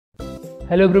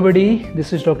Hello everybody,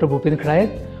 this is Dr. Bhupendra Khayat.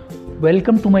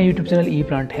 Welcome to my YouTube channel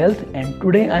ePlant Health, and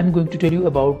today I am going to tell you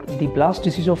about the blast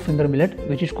disease of finger millet,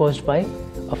 which is caused by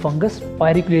a fungus,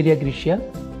 Pyracularia grigia.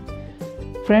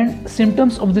 Friend,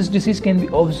 symptoms of this disease can be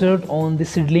observed on the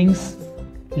seedlings,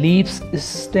 leaves,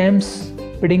 stems,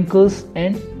 peduncles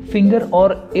and finger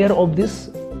or ear of this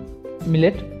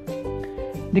millet.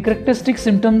 The characteristic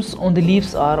symptoms on the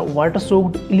leaves are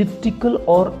water-soaked elliptical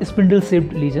or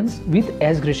spindle-shaped lesions with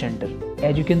ash-gray center,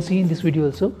 as you can see in this video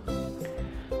also.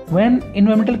 When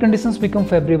environmental conditions become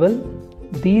favorable,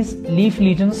 these leaf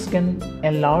lesions can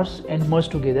enlarge and merge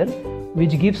together,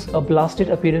 which gives a blasted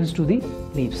appearance to the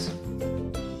leaves.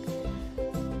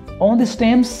 On the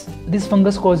stems, this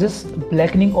fungus causes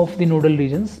blackening of the nodal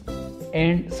regions,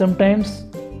 and sometimes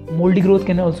moldy growth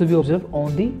can also be observed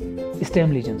on the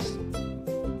stem lesions.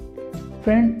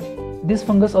 Friend, this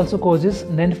fungus also causes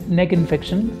neck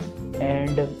infection,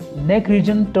 and neck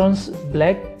region turns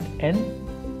black and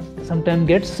sometimes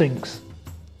gets shrinks.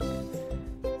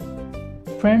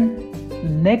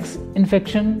 Friend, neck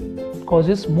infection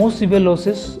causes more severe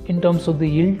losses in terms of the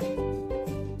yield.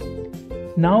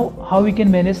 Now, how we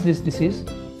can manage this disease?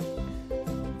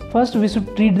 First, we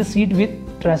should treat the seed with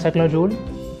tricyclazole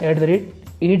at the rate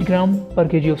 8 gram per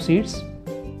kg of seeds.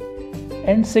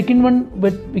 And second one,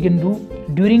 what we can do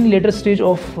during later stage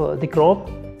of the crop,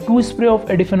 2 spray of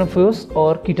Ediphenphos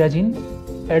or Kitazin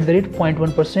at the rate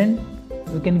 0.1%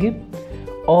 we can give,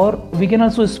 or we can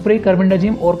also spray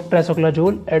Carbendazim or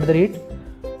tricyclazole at the rate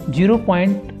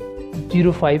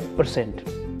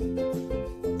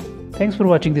 0.05%. Thanks for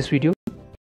watching this video.